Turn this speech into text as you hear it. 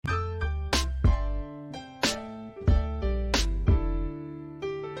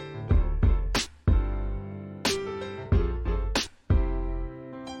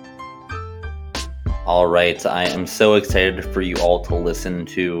All right, I am so excited for you all to listen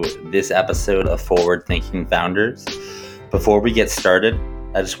to this episode of Forward Thinking Founders. Before we get started,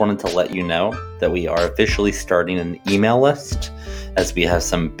 I just wanted to let you know that we are officially starting an email list as we have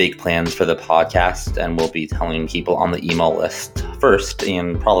some big plans for the podcast, and we'll be telling people on the email list first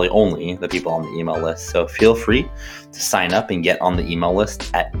and probably only the people on the email list. So feel free to sign up and get on the email list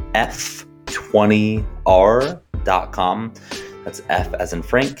at f20r.com. That's F as in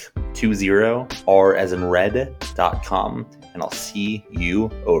Frank, 20, R as in red.com, and I'll see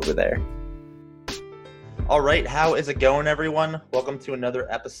you over there. All right, how is it going, everyone? Welcome to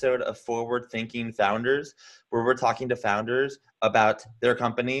another episode of Forward Thinking Founders, where we're talking to founders about their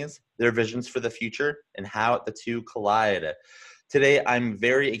companies, their visions for the future, and how the two collide. Today, I'm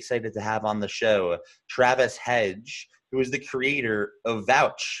very excited to have on the show Travis Hedge, who is the creator of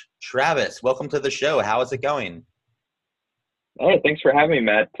Vouch. Travis, welcome to the show. How is it going? Hey, thanks for having me,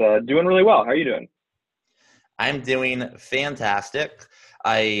 Matt. Doing really well. How are you doing? I'm doing fantastic.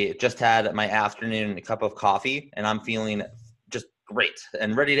 I just had my afternoon cup of coffee, and I'm feeling just great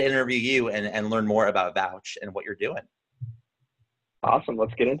and ready to interview you and learn more about Vouch and what you're doing. Awesome.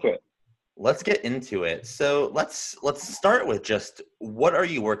 Let's get into it. Let's get into it. So let's start with just what are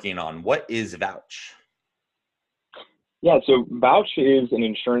you working on? What is Vouch? Yeah, so Vouch is an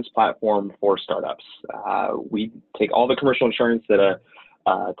insurance platform for startups. We take all the commercial insurance that a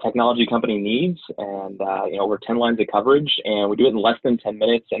technology company needs, and we're 10 lines of coverage, and we do it in less than 10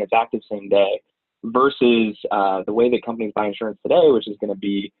 minutes, and it's active same day. Versus the way that companies buy insurance today, which is going to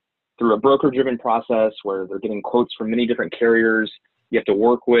be through a broker-driven process where they're getting quotes from many different carriers. You have to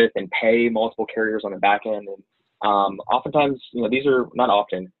work with and pay multiple carriers on the back end, and oftentimes, these are not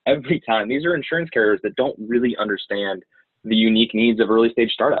often, every time, these are insurance carriers that don't really understand the unique needs of early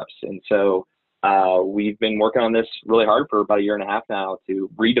stage startups. And so we've been working on this really hard for about a year and a half now to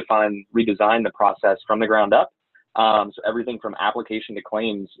redesign the process from the ground up. So everything from application to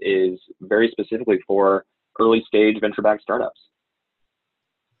claims is very specifically for early stage venture-backed startups.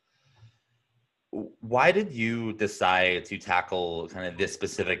 Why did you decide to tackle kind of this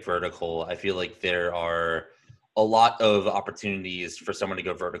specific vertical? I feel like there are a lot of opportunities for someone to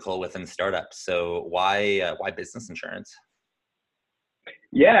go vertical within startups. So why business insurance?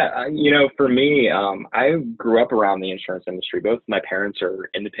 Yeah, for me, I grew up around the insurance industry. Both my parents are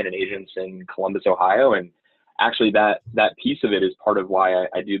independent agents in Columbus, Ohio, and actually that piece of it is part of why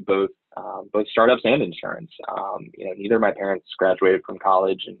I do both startups and insurance. Neither of my parents graduated from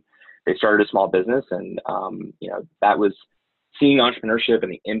college, and they started a small business, and that was seeing entrepreneurship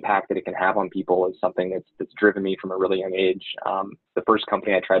and the impact that it can have on people is something that's driven me from a really young age. The first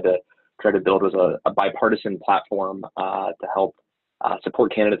company I tried to build was a bipartisan platform to help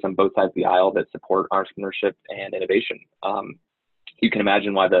support candidates on both sides of the aisle that support entrepreneurship and innovation. You can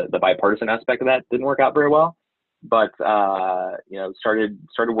imagine why the bipartisan aspect of that didn't work out very well, but started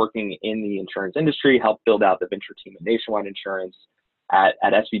working in the insurance industry, helped build out the venture team at Nationwide Insurance at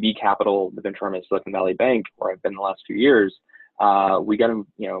SVB Capital, the venture arm at Silicon Valley Bank, where I've been the last few years.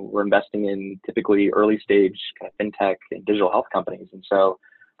 We're investing in typically early stage kind of fintech and digital health companies. And so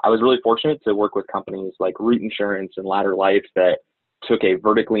I was really fortunate to work with companies like Root Insurance and Ladder Life that took a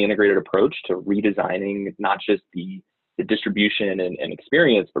vertically integrated approach to redesigning not just the distribution and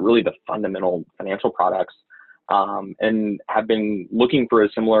experience, but really the fundamental financial products, and have been looking for a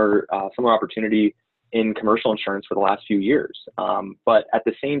similar opportunity in commercial insurance for the last few years. But at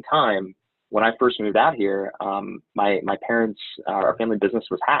the same time, when I first moved out here, my parents, our family business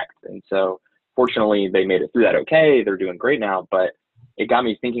was hacked. And so fortunately they made it through that okay. They're doing great now, but it got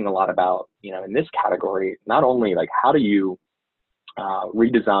me thinking a lot about, in this category, not only like how do you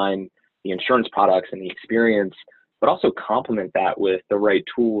redesign the insurance products and the experience, but also complement that with the right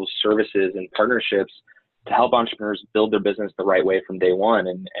tools, services, and partnerships to help entrepreneurs build their business the right way from day one,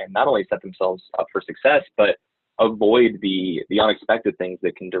 and not only set themselves up for success, but avoid the unexpected things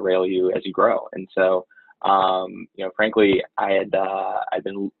that can derail you as you grow. And so, frankly, I'd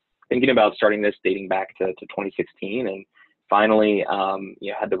been thinking about starting this dating back to 2016, and finally,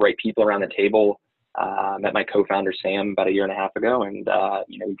 had the right people around the table. Met my co-founder Sam about a year and a half ago, and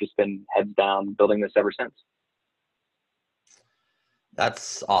we've just been heads down building this ever since.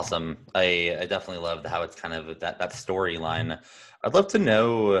 That's awesome. I definitely loved how it's kind of that storyline. I'd love to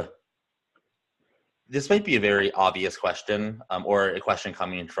know, this might be a very obvious question, or a question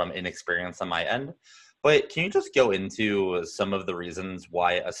coming from inexperience on my end, but can you just go into some of the reasons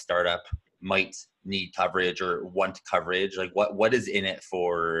why a startup might need coverage or want coverage? Like what is in it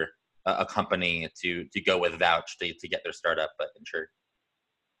for a company to go with Vouch to get their startup insured?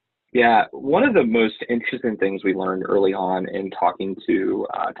 Yeah, one of the most interesting things we learned early on in talking to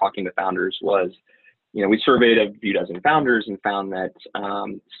founders was we surveyed a few dozen founders and found that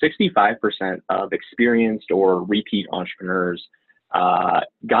 65% of experienced or repeat entrepreneurs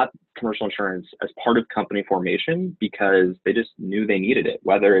got commercial insurance as part of company formation because they just knew they needed it,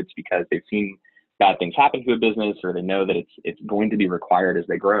 whether it's because they've seen bad things happen to a business or they know that it's going to be required as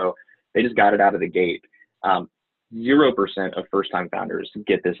they grow. They just got it out of the gate. 0% of first-time founders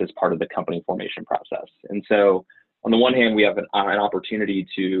get this as part of the company formation process. And so on the one hand, we have an opportunity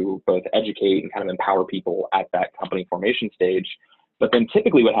to both educate and kind of empower people at that company formation stage. But then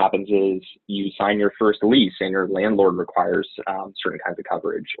typically what happens is you sign your first lease and your landlord requires certain kinds of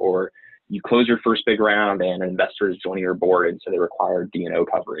coverage, or you close your first big round and an investor is joining your board and so they require D&O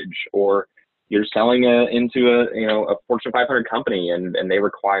coverage, or you're selling into a Fortune 500 company and they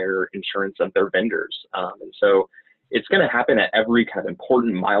require insurance of their vendors. And so it's going to happen at every kind of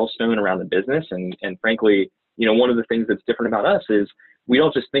important milestone around the business. And frankly, one of the things that's different about us is we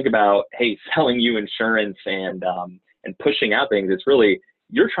don't just think about, hey, selling you insurance and pushing out things. It's really,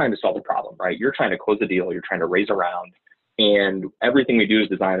 you're trying to solve a problem, right? You're trying to close a deal, you're trying to raise a round, and everything we do is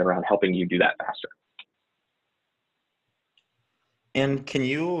designed around helping you do that faster. And can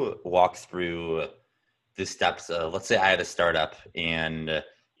you walk through the steps? Let's say I had a startup and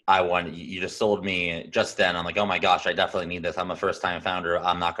you just sold me just then. I'm like, oh my gosh, I definitely need this. I'm a first-time founder.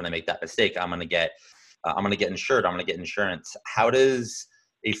 I'm not going to make that mistake. I'm going to get insured. I'm going to get insurance. How does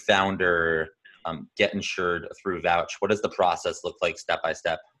a founder get insured through Vouch? What does the process look like step by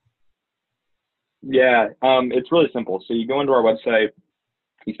step? Yeah, it's really simple. So you go into our website,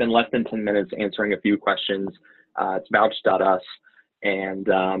 you spend less than 10 minutes answering a few questions. It's vouch.us. And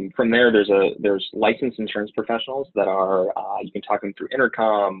from there, there's licensed insurance professionals that are, you can talk them through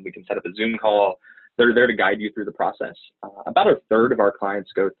intercom, we can set up a Zoom call. They're there to guide you through the process. About a third of our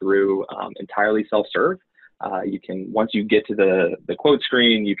clients go through entirely self-serve. Once you get to the quote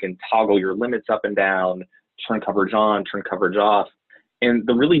screen, you can toggle your limits up and down, turn coverage on, turn coverage off. And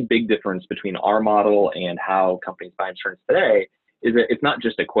the really big difference between our model and how companies buy insurance today is that it's not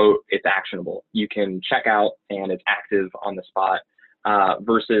just a quote, it's actionable. You can check out and it's active on the spot.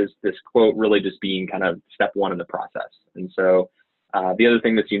 Versus this quote really just being kind of step one in the process. And so the other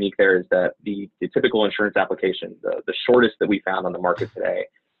thing that's unique there is that the typical insurance application, the shortest that we found on the market today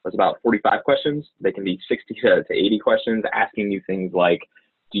was about 45 questions. They can be 60 to 80 questions asking you things like,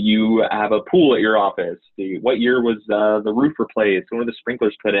 do you have a pool at your office? What year was the roof replaced? When were the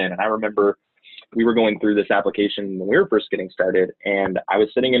sprinklers put in? And I remember we were going through this application when we were first getting started, and I was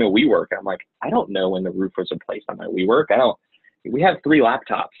sitting in a WeWork. And I'm like, I don't know when the roof was replaced on my WeWork. We have 3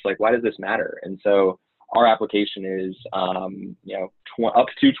 laptops. Like, why does this matter? And so our application is, up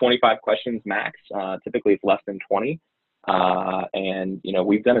to 25 questions max. Typically, it's less than 20. And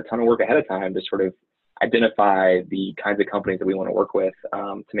we've done a ton of work ahead of time to sort of identify the kinds of companies that we want to work with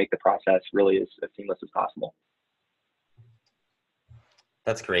to make the process really as seamless as possible.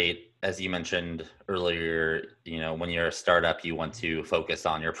 That's great. As you mentioned earlier, when you're a startup, you want to focus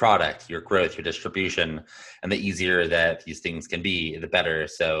on your product, your growth, your distribution, and the easier that these things can be, the better.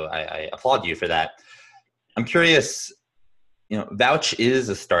 So I applaud you for that. I'm curious, Vouch is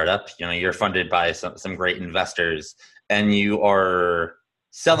a startup. You're funded by some great investors, and you are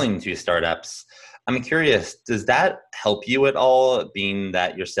selling to startups. I'm curious, does that help you at all, being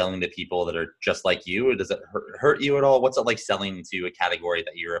that you're selling to people that are just like you? Or does it hurt you at all? What's it like selling to a category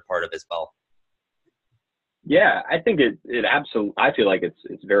that you're a part of as well? Yeah, I think it absolutely, I feel like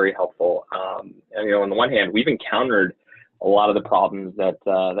it's very helpful. And, on the one hand, we've encountered a lot of the problems that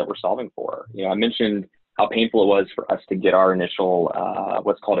we're solving for. I mentioned how painful it was for us to get our initial,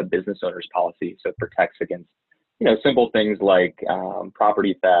 what's called a business owner's policy. So it protects against, simple things like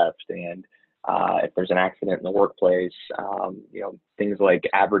property theft and if there's an accident in the workplace, things like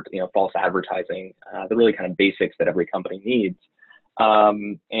false advertising, the really kind of basics that every company needs.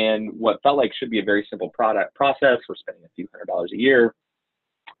 And what felt like should be a very simple process, we're spending a few $100s a year.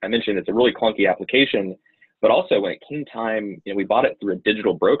 I mentioned it's a really clunky application, but also when it came time, we bought it through a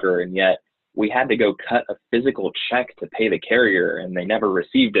digital broker, and yet we had to go cut a physical check to pay the carrier, and they never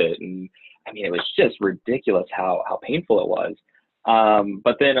received it. And it was just ridiculous how painful it was.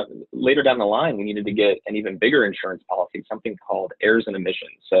 But then later down the line, we needed to get an even bigger insurance policy, something called errors and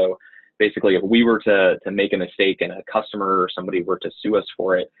omissions. So basically, if we were to make a mistake and a customer or somebody were to sue us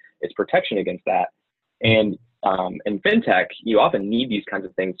for it, it's protection against that. And in fintech, you often need these kinds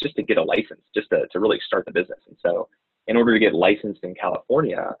of things just to get a license, just to really start the business. And so in order to get licensed in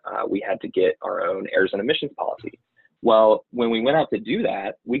California, we had to get our own errors and omissions policy. Well, when we went out to do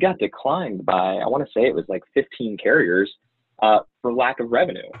that, we got declined by, I want to say it was like 15 carriers for lack of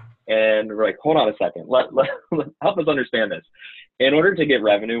revenue. And we're like, hold on a second, let help us understand this. in order to get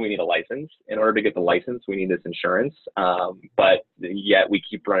revenue, we need a license. In order to get the license, we need this insurance. But yet we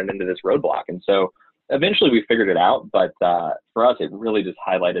keep running into this roadblock. And so eventually we figured it out. But for us, it really just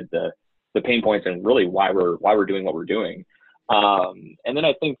highlighted the pain points and really why we're doing what we're doing. And then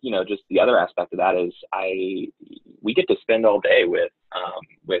I think, just the other aspect of that is we get to spend all day with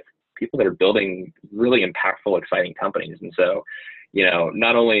people that are building really impactful, exciting companies. And so,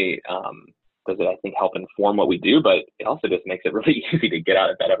 not only does it, I think, help inform what we do, but it also just makes it really easy to get out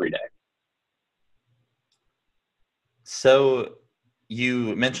of bed every day. So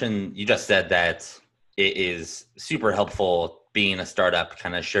you just said that it is super helpful being a startup,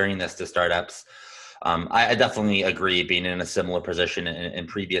 kind of sharing this to startups. I definitely agree, being in a similar position in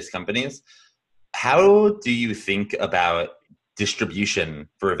previous companies. How do you think about distribution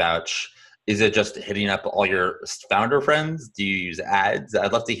for Vouch? Is it just hitting up all your founder friends? Do you use ads?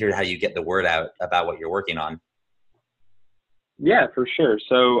 I'd love to hear how you get the word out about what you're working on. Yeah, for sure.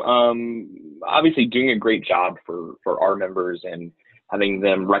 So obviously doing a great job for our members and having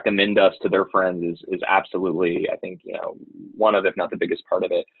them recommend us to their friends is absolutely, I think, one of, if not the biggest part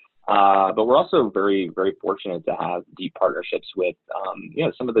of it. But we're also very, very fortunate to have deep partnerships with,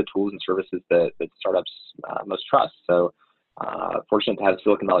 some of the tools and services that startups most trust. So fortunate to have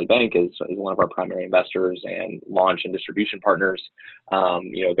Silicon Valley Bank as one of our primary investors and launch and distribution partners.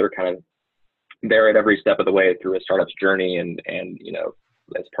 They're kind of there at every step of the way through a startup's journey, and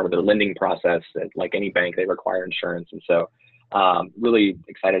as part of their lending process, like any bank, they require insurance. And so really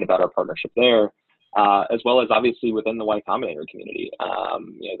excited about our partnership there, as well as obviously within the Y Combinator community. I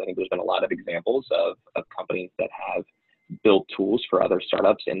think there's been a lot of examples of companies that have built tools for other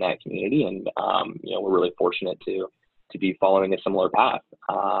startups in that community, and we're really fortunate to be following a similar path.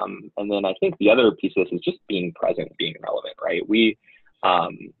 And then I think the other piece of this is just being present, being relevant, right? We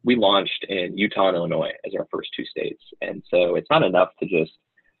launched in Utah and Illinois as our first two states. And so it's not enough to just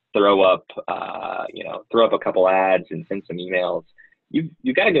throw up a couple ads and send some emails.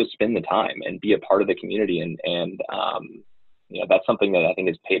 You've got to go spend the time and be a part of the community. And that's something that I think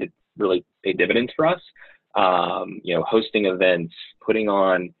has really paid dividends for us. Hosting events, putting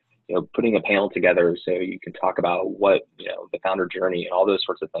a panel together so you can talk about what, the founder journey and all those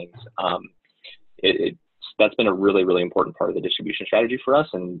sorts of things. That's been a really, really important part of the distribution strategy for us.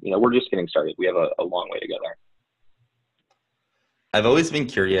 And, we're just getting started. We have a long way to go there. I've always been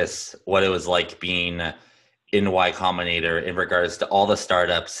curious what it was like being in Y Combinator in regards to all the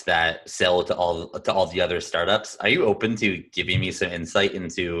startups that sell to all the other startups. Are you open to giving me some insight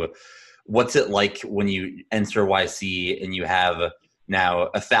into what's it like when you enter YC and you have now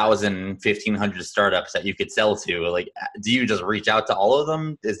 1,000, 1,500 startups that you could sell to? Like, do you just reach out to all of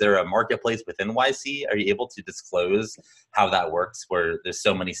them? Is there a marketplace within YC? Are you able to disclose how that works, where there's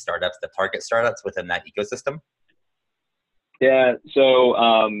so many startups that target startups within that ecosystem? Yeah, so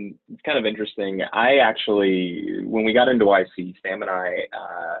it's kind of interesting. I actually, when we got into YC, Sam and I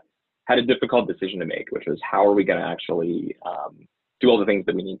had a difficult decision to make, which was how are we going to actually do all the things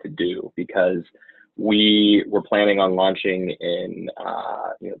that we need to do, because we were planning on launching in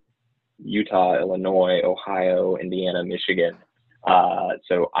Utah, Illinois, Ohio, Indiana, Michigan.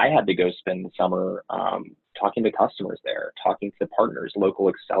 So I had to go spend the summer talking to customers there, talking to partners,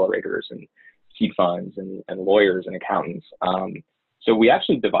 local accelerators and seed funds and lawyers and accountants. So we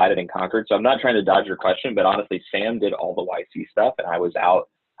actually divided and conquered. So I'm not trying to dodge your question, but honestly, Sam did all the YC stuff and I was out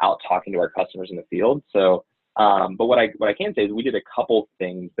talking to our customers in the field. So, but what I can say is we did a couple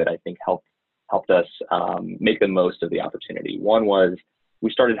things that I think helped us make the most of the opportunity. One was we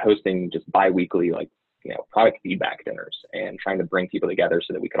started hosting just bi-weekly, product feedback dinners and trying to bring people together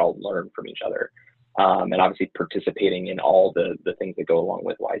so that we could all learn from each other. And obviously participating in all the things that go along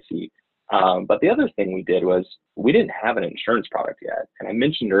with YC. But the other thing we did was we didn't have an insurance product yet. And I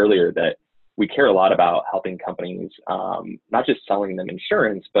mentioned earlier that we care a lot about helping companies, not just selling them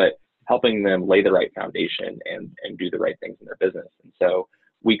insurance, but helping them lay the right foundation and do the right things in their business. And so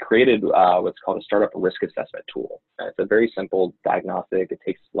we created what's called a startup risk assessment tool. It's a very simple diagnostic. It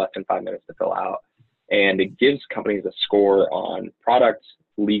takes less than 5 minutes to fill out. And it gives companies a score on product,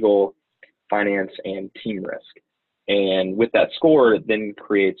 legal, finance, and team risk. And with that score, it then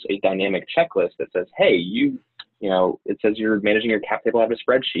creates a dynamic checklist that says, hey, it says you're managing your cap table out of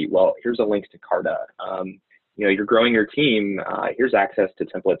a spreadsheet. Well, here's a link to Carta. You're growing your team. Here's access to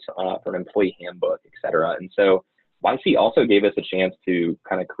templates for an employee handbook, et cetera. And so YC also gave us a chance to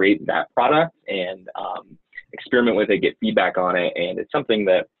kind of create that product and experiment with it, get feedback on it. And it's something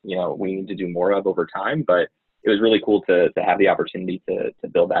that, we need to do more of over time, but it was really cool to have the opportunity to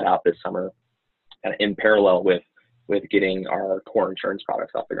build that out this summer in parallel with getting our core insurance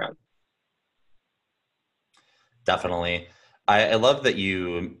products off the ground. Definitely. I love that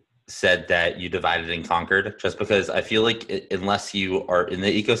you said that you divided and conquered, just because I feel like unless you are in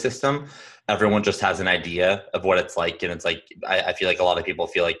the ecosystem, everyone just has an idea of what it's like. And it's like, I feel like a lot of people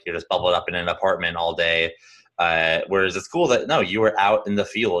feel like you're just bubbled up in an apartment all day. Whereas it's cool that, no, you were out in the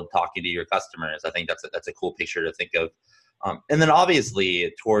field talking to your customers. I think that's a cool picture to think of. And then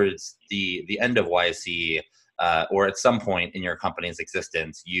obviously towards the end of YC, or at some point in your company's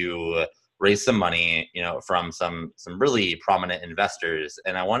existence, you raise some money, from some really prominent investors.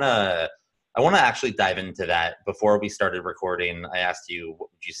 And I want to actually dive into that. Before we started recording, I asked you,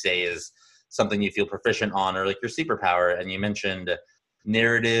 what would you say is something you feel proficient on, or like your superpower? And you mentioned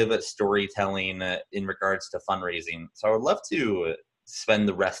narrative storytelling in regards to fundraising. So I would love to spend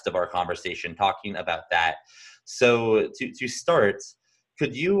the rest of our conversation talking about that. So to start,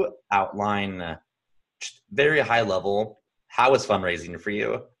 could you outline just very high level, how is fundraising for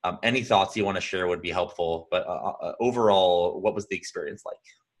you? Any thoughts you want to share would be helpful, but overall, what was the experience like?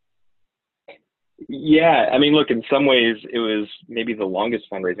 Yeah, I mean, look, in some ways it was maybe the longest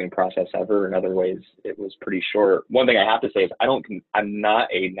fundraising process ever. In other ways, it was pretty short. One thing I have to say is I'm not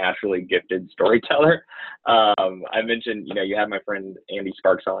a naturally gifted storyteller. I mentioned, you have my friend Andy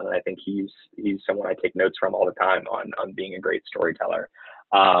Sparks on, and I think he's someone I take notes from all the time on being a great storyteller.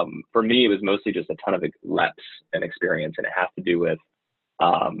 For me, it was mostly just a ton of reps and experience, and it has to do with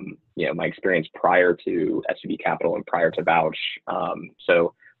my experience prior to SVB Capital and prior to Vouch.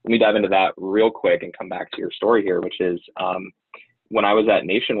 So let me dive into that real quick and come back to your story here, which is when I was at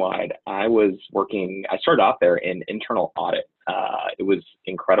Nationwide, I started off there in internal audit. It was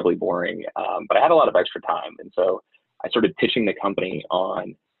incredibly boring, but I had a lot of extra time. And so I started pitching the company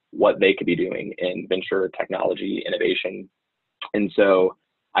on what they could be doing in venture technology innovation. And so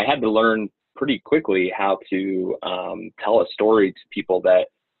I had to learn pretty quickly how to tell a story to people that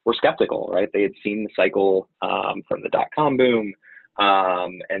were skeptical, right? They had seen the cycle from the dot-com boom.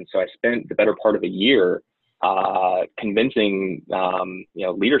 And so I spent the better part of a year convincing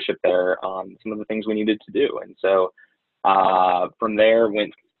leadership there on some of the things we needed to do. And so from there,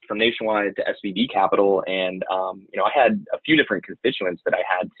 went from Nationwide to SVB Capital, and I had a few different constituents that I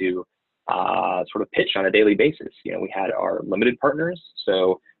had to sort of pitch on a daily basis. We had our limited partners,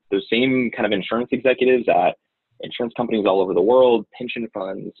 so those same kind of insurance executives at insurance companies all over the world, pension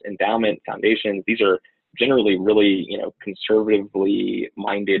funds, endowment foundations. These are generally really, conservatively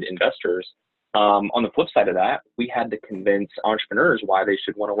minded investors. On the flip side of that, we had to convince entrepreneurs why they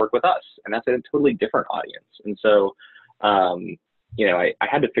should want to work with us. And that's a totally different audience. And so, I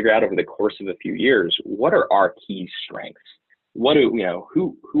had to figure out over the course of a few years, what are our key strengths?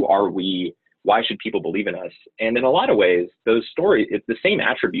 Who are we? Why should people believe in us? And in a lot of ways, those stories, it's the same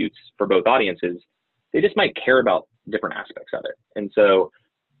attributes for both audiences. They just might care about different aspects of it. And so,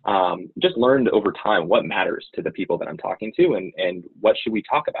 just learned over time what matters to the people that I'm talking to, and what should we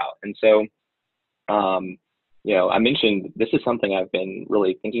talk about. And so, I mentioned this is something I've been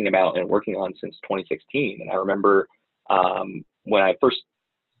really thinking about and working on since 2016. And I remember when I first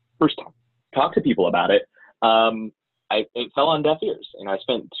talked to people about it, it fell on deaf ears. And I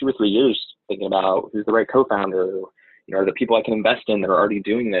spent 2 or 3 years thinking about who's the right co-founder, are the people I can invest in that are already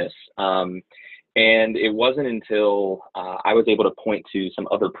doing this. And it wasn't until I was able to point to some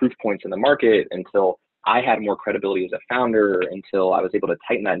other proof points in the market, until I had more credibility as a founder, until I was able to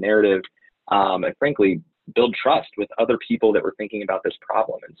tighten that narrative, and frankly, build trust with other people that were thinking about this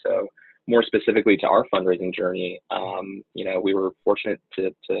problem. And so more specifically to our fundraising journey, we were fortunate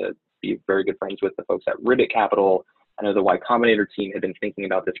to be very good friends with the folks at Ribbit Capital. I know the Y Combinator team had been thinking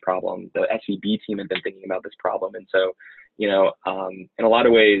about this problem. The SVB team had been thinking about this problem. And so, in a lot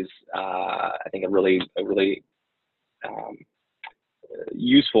of ways, I think a really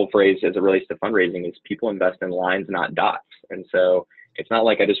useful phrase as it relates to fundraising is people invest in lines, not dots. And so it's not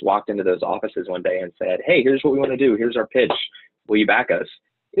like I just walked into those offices one day and said, hey, here's what we want to do. Here's our pitch. Will you back us?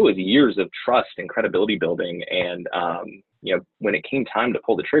 It was years of trust and credibility building. And, when it came time to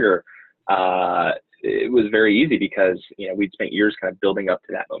pull the trigger, it was very easy because, we'd spent years kind of building up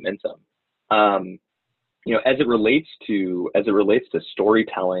to that momentum. As it relates to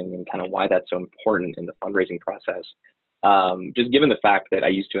storytelling and kind of why that's so important in the fundraising process, just given the fact that I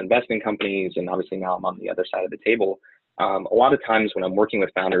used to invest in companies, and obviously now I'm on the other side of the table, a lot of times when I'm working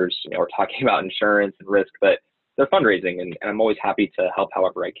with founders, we're talking about insurance and risk, but they're fundraising, and I'm always happy to help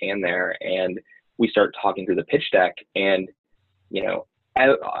however I can there. And we start talking through the pitch deck, and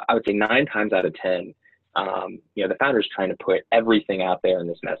I would say 9 times out of 10, the founder's trying to put everything out there in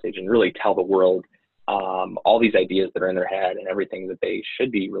this message and really tell the world all these ideas that are in their head and everything that they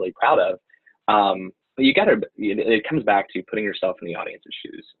should be really proud of. But it comes back to putting yourself in the audience's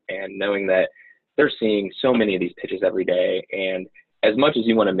shoes and knowing that they're seeing so many of these pitches every day. And as much as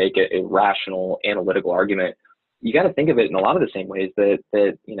you want to make it a rational, analytical argument, you got to think of it in a lot of the same ways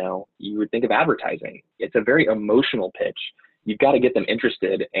that you would think of advertising. It's a very emotional pitch. You've got to get them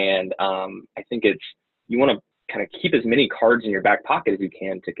interested, and I think you want to kind of keep as many cards in your back pocket as you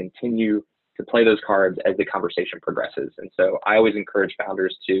can to continue to play those cards as the conversation progresses. And so I always encourage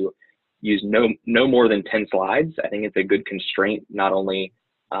founders to use no more than 10 slides. I think it's a good constraint, not only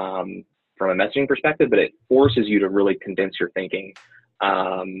from a messaging perspective, but it forces you to really condense your thinking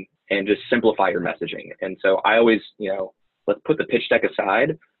and just simplify your messaging. And so I always, let's put the pitch deck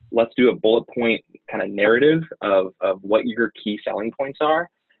aside. Let's do a bullet point kind of narrative of what your key selling points are,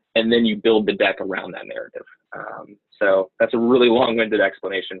 and then you build the deck around that narrative. So that's a really long-winded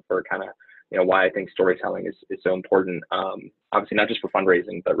explanation for kind of why I think storytelling is so important. Obviously, not just for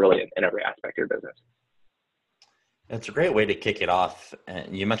fundraising, but really in every aspect of your business. It's a great way to kick it off.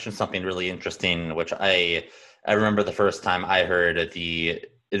 And you mentioned something really interesting, which I remember the first time I heard the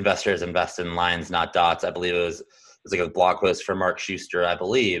investors invest in lines, not dots. I believe it was like a blog post from Mark Schuster, I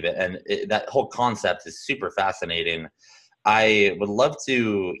believe. And that whole concept is super fascinating. I would love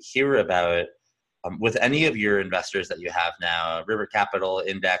to hear about with any of your investors that you have now, River Capital,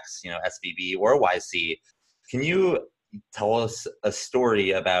 Index, SVB or YC. Can you tell us a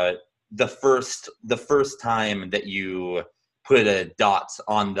story about the first time that you put a dot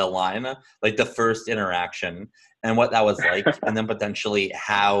on the line, like the first interaction, and what that was like, and then potentially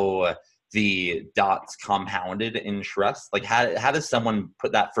how the dots compounded in trust? Like how does someone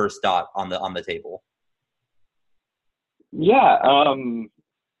put that first dot on the table? Yeah,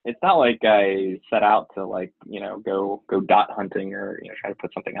 it's not like I set out to go dot hunting or try to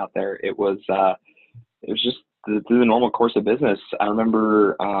put something out there. It was just through the normal course of business. I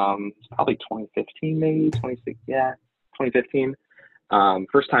remember it's probably 2015, maybe 2015.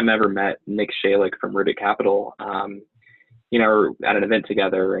 First time I ever met Nick Shalik from Rivet Capital. At an event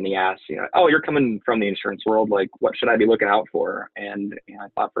together, and he asked, oh, you're coming from the insurance world, like what should I be looking out for? And I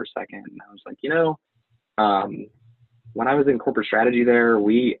thought for a second, and I was like, when I was in corporate strategy there,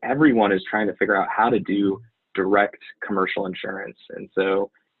 everyone is trying to figure out how to do direct commercial insurance. And so,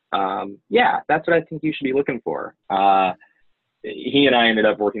 that's what I think you should be looking for. He and I ended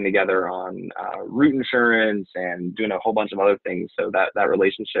up working together on root insurance and doing a whole bunch of other things. So that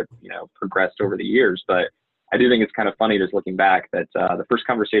relationship, progressed over the years. But I do think it's kind of funny just looking back that the first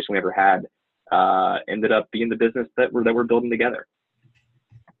conversation we ever had ended up being the business that we're building together.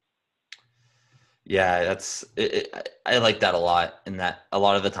 Yeah, I like that a lot. In that a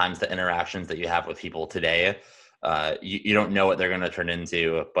lot of the times the interactions that you have with people today, you don't know what they're going to turn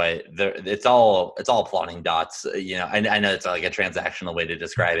into, but it's all plotting dots. I know it's like a transactional way to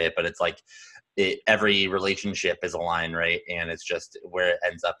describe it, but it's like every relationship is a line, right? And it's just where it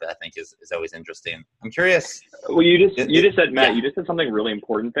ends up, I think is always interesting. I'm curious. Well, you just said, Matt, you just said something really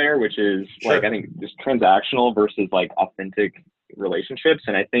important there, which is Sure. I think just transactional versus authentic relationships.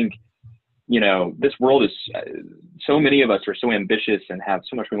 And I think, this world is so many of us are so ambitious and have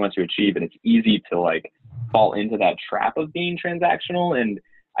so much we want to achieve, and it's easy to fall into that trap of being transactional. And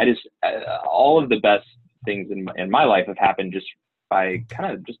I just, all of the best things in my life have happened just by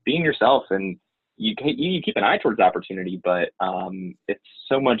kind of just being yourself, and you keep an eye towards opportunity, but it's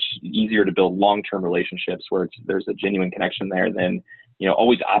so much easier to build long-term relationships where there's a genuine connection there than,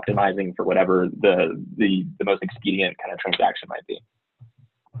 always optimizing for whatever the most expedient kind of transaction might be.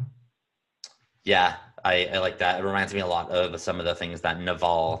 Yeah, I like that. It reminds me a lot of some of the things that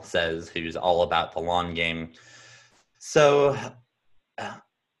Naval says, who's all about the long game. So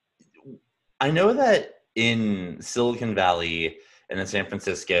I know that in Silicon Valley and in San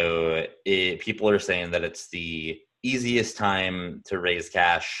Francisco, people are saying that it's the easiest time to raise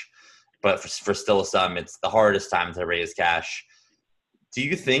cash, but for still some, it's the hardest time to raise cash. Do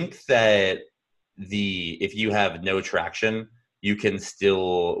you think that if you have no traction, you can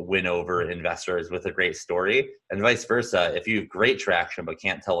still win over investors with a great story, and vice versa? If you have great traction but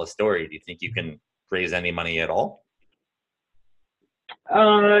can't tell a story, do you think you can raise any money at all?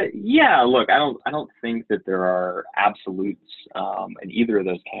 Yeah, look, I don't think that there are absolutes in either of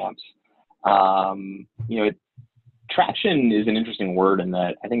those camps. Traction is an interesting word in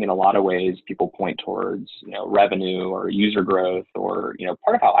that I think in a lot of ways people point towards, revenue or user growth, or,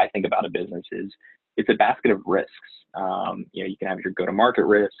 part of how I think about a business is it's a basket of risks. You can have your go-to-market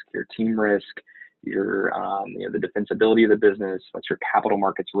risk, your team risk, your, the defensibility of the business, what's your capital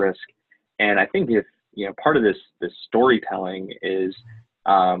markets risk. And I think if, part of this storytelling is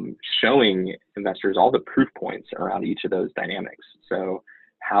showing investors all the proof points around each of those dynamics. So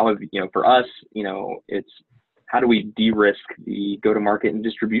for us, it's how do we de-risk the go-to-market and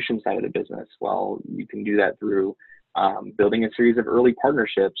distribution side of the business? Well, you can do that through building a series of early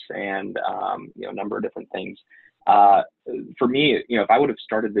partnerships and a number of different things. For me, if I would have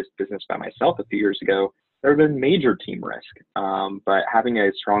started this business by myself a few years ago, there would have been major team risk. But having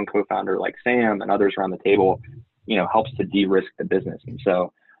a strong co-founder like Sam and others around the table, helps to de-risk the business. And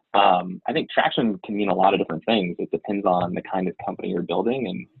so I think traction can mean a lot of different things. It depends on the kind of company you're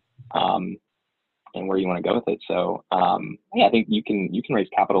building and where you want to go with it. So I think you can raise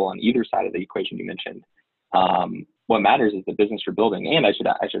capital on either side of the equation you mentioned. What matters is the business you're building. And I should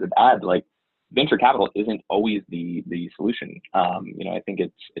add, like, venture capital isn't always the solution. I think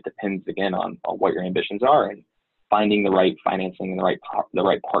it depends again on what your ambitions are and finding the right financing and the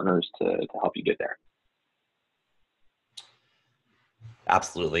right partners to help you get there.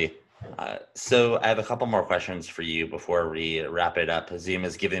 Absolutely. So I have a couple more questions for you before we wrap it up. Zoom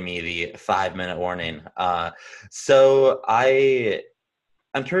is giving me the 5-minute warning. So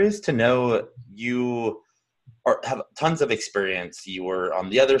I'm curious to know, you have tons of experience. You were on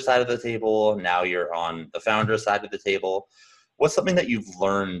the other side of the table. Now you're on the founder side of the table. What's something that you've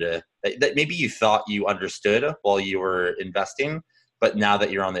learned that maybe you thought you understood while you were investing, but now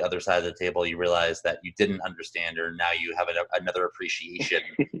that you're on the other side of the table, you realize that you didn't understand, or now you have another appreciation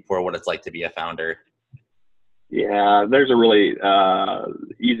for what it's like to be a founder? Yeah, there's a really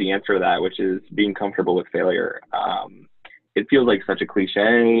easy answer to that, which is being comfortable with failure. It feels like such a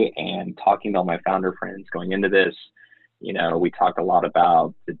cliche, and talking to all my founder friends going into this, we talked a lot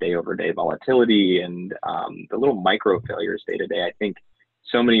about the day-over-day volatility and the little micro failures day to day. I think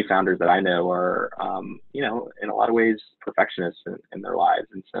so many founders that I know are, in a lot of ways, perfectionists in their lives.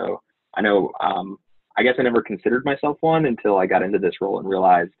 And so I know, I guess I never considered myself one until I got into this role and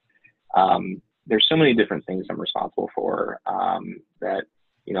realized there's so many different things I'm responsible for that,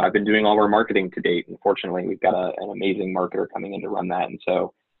 I've been doing all our marketing to date. And fortunately, we've got an amazing marketer coming in to run that. And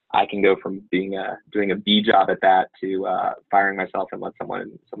so I can go from doing a B job at that to firing myself and let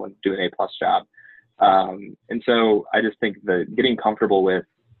someone do an A+ job. And so I just think that getting comfortable with,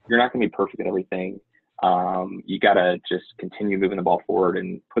 you're not going to be perfect at everything. You got to just continue moving the ball forward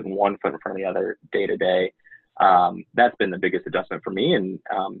and putting one foot in front of the other day to day. That's been the biggest adjustment for me. And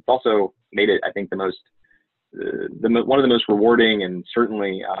it's also made it, I think, one of the most rewarding and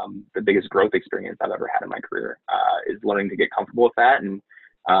certainly the biggest growth experience I've ever had in my career is learning to get comfortable with that. And,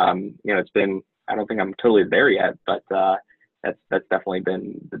 it's been, I don't think I'm totally there yet, but that's definitely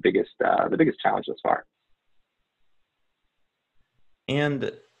been the biggest challenge thus far.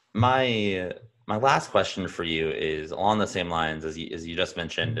 And my last question for you is along the same lines as you just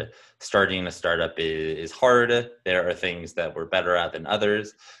mentioned. Starting a startup is hard. There are things that we're better at than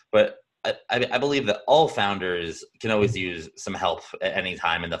others, but I believe that all founders can always use some help at any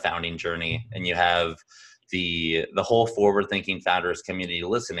time in the founding journey. And you have the whole forward-thinking founders community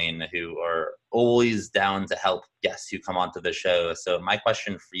listening, who are always down to help guests who come onto the show. So my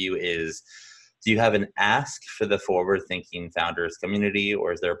question for you is, do you have an ask for the forward-thinking founders community,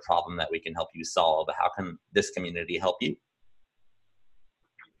 or is there a problem that we can help you solve? How can this community help you?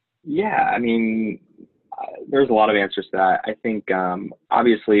 Yeah, I mean, there's a lot of answers to that. I think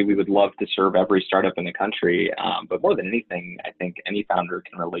obviously we would love to serve every startup in the country, but more than anything, I think any founder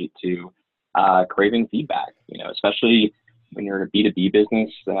can relate to craving feedback. Especially when you're in a B2B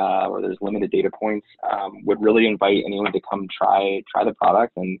business where there's limited data points. Would really invite anyone to come try the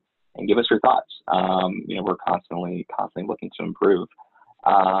product and give us your thoughts. We're constantly looking to improve.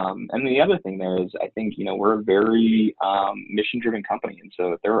 And the other thing there is, I think, we're a very mission-driven company. And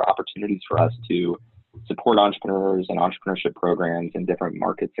so if there are opportunities for us to support entrepreneurs and entrepreneurship programs in different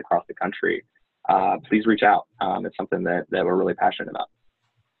markets across the country, please reach out. It's something that we're really passionate about.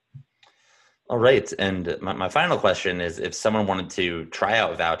 All right. And my final question is, if someone wanted to try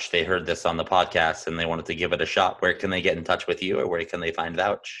out Vouch, they heard this on the podcast and they wanted to give it a shot, where can they get in touch with you, or where can they find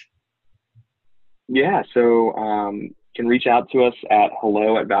Vouch? Yeah, so you can reach out to us at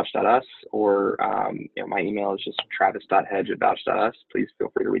hello@vouch.us, or my email is just travis.hedge@vouch.us. Please feel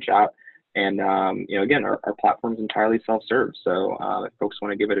free to reach out. And again, our platform is entirely self-serve. So if folks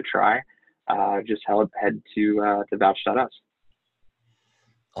want to give it a try, just head to vouch.us.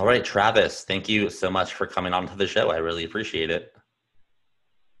 All right, Travis, thank you so much for coming on to the show. I really appreciate it.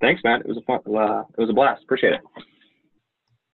 Thanks, Matt. It was a blast. Appreciate it.